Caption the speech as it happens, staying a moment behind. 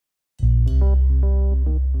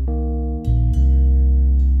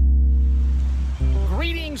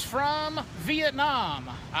Greetings from Vietnam.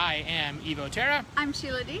 I am Evo Terra. I'm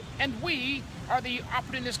Sheila D. And we are the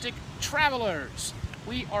Opportunistic Travelers.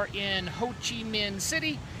 We are in Ho Chi Minh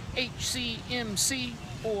City, HCMC,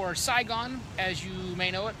 or Saigon, as you may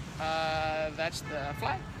know it. That's the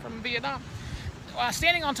flag from Vietnam.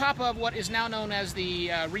 Standing on top of what is now known as the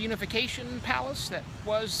Reunification Palace, that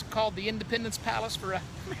was called the Independence Palace for a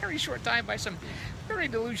very short time by some very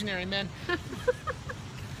delusionary men.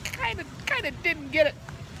 Kind of didn't get it.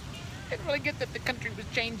 Didn't really get that the country was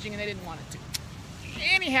changing and they didn't want it to.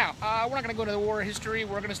 Anyhow, we're not going to go into the war history.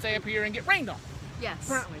 We're going to stay up here and get rained on. Yes.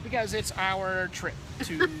 Apparently, because it's our trip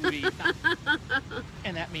to Vietnam.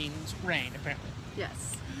 And that means rain, apparently.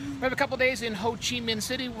 Yes. We have a couple days in Ho Chi Minh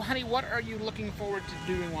City. Honey, what are you looking forward to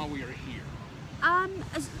doing while we are here?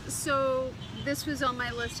 So this was on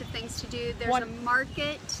my list of things to do. There's a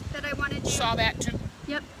market that I want to do. Saw that too.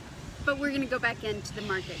 Yep. But we're going to go back into the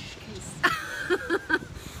market.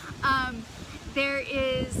 There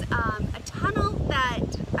is a tunnel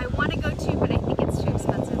that I want to go to, but I think it's too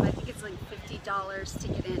expensive. I think it's like $50 to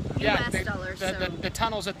get in, US dollars. The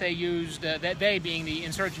tunnels that they used, that they being the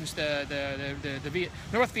insurgents, the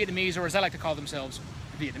North Vietnamese, or as I like to call themselves,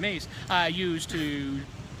 Vietnamese, used to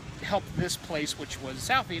help this place, which was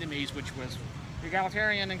South Vietnamese, which was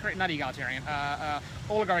egalitarian and not egalitarian,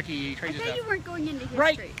 oligarchy, crazy stuff. I thought you weren't going into history.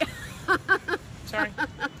 Right. Sorry.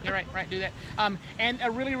 You're right. Right. Do that. And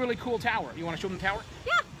a really, really cool tower. You want to show them the tower?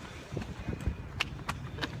 Yeah.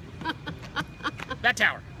 That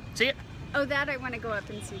tower. See it? Oh, that I want to go up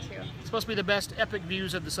and see too. It's supposed to be the best epic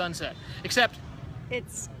views of the sunset. Except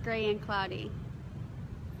it's gray and cloudy.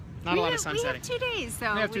 Not a lot of sunsetting. We have 2 days,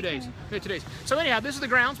 though. We have 2 days. We have 2 days. So anyhow, this is the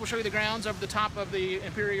grounds. We'll show you the grounds of the top of the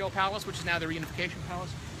Imperial Palace, which is now the Reunification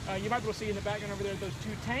Palace. You might be able to see in the background over there those 2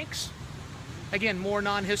 tanks. Again, more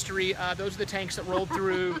non-history. Those are the tanks that rolled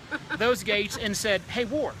through those gates and said, "Hey,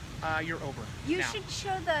 war, you're over." You should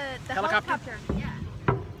show the helicopter. Yeah.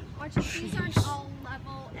 Watch it. These aren't all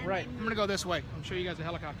level. And right. I'm gonna go this way. I'll show you guys the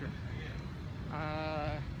helicopter.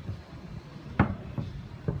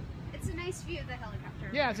 It's a nice view of the helicopter.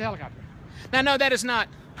 Yeah, it's a helicopter. Now, no, that is not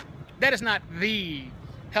the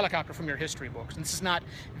helicopter from your history books. And this is not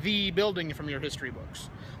the building from your history books.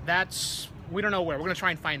 We don't know where. We're going to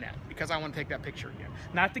try and find that because I want to take that picture again.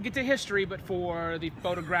 Not to get to history, but for the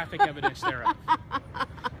photographic evidence thereof.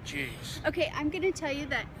 Jeez. Okay, I'm going to tell you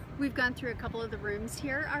that we've gone through a couple of the rooms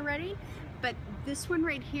here already, but this one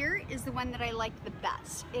right here is the one that I like the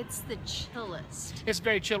best. It's the chillest. It's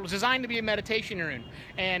very chill. It's designed to be a meditation room.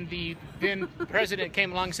 And the then president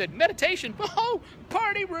came along and said, "Meditation? Oh,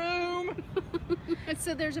 party room!"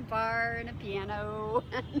 So there's a bar and a piano.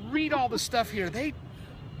 Read all the stuff here. They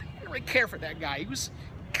didn't really care for that guy. He was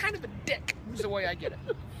kind of a dick, is the way I get it.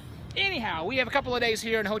 Anyhow, we have a couple of days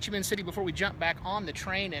here in Ho Chi Minh City before we jump back on the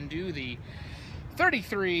train and do the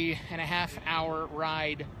 33.5-hour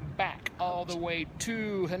ride back all the way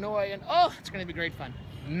to Hanoi, and oh, it's going to be great fun.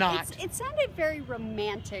 It sounded very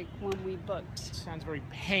romantic when we booked. It sounds very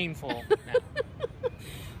painful now.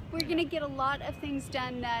 We're going to get a lot of things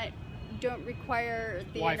done that don't require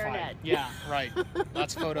the Wi-Fi. internet. Yeah, right.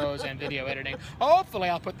 Lots of photos and video editing. Hopefully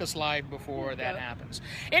I'll put this live before that happens.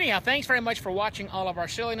 Anyhow, thanks very much for watching all of our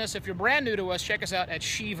silliness. If you're brand new to us, check us out at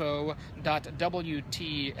shivo.wtf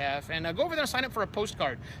and go over there and sign up for a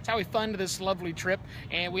postcard. It's how we fund this lovely trip,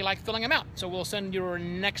 and we like filling them out. So we'll send your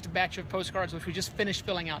next batch of postcards, which we just finished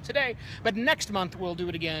filling out today. But next month we'll do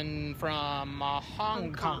it again from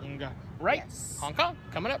Hong Kong. Right? Yes. Hong Kong,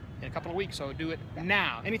 coming up in a couple of weeks, so do it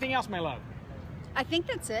now. Anything else, my love? I think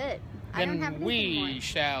that's it. Then I don't have anything more. we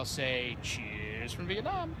shall say cheers from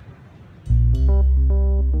Vietnam.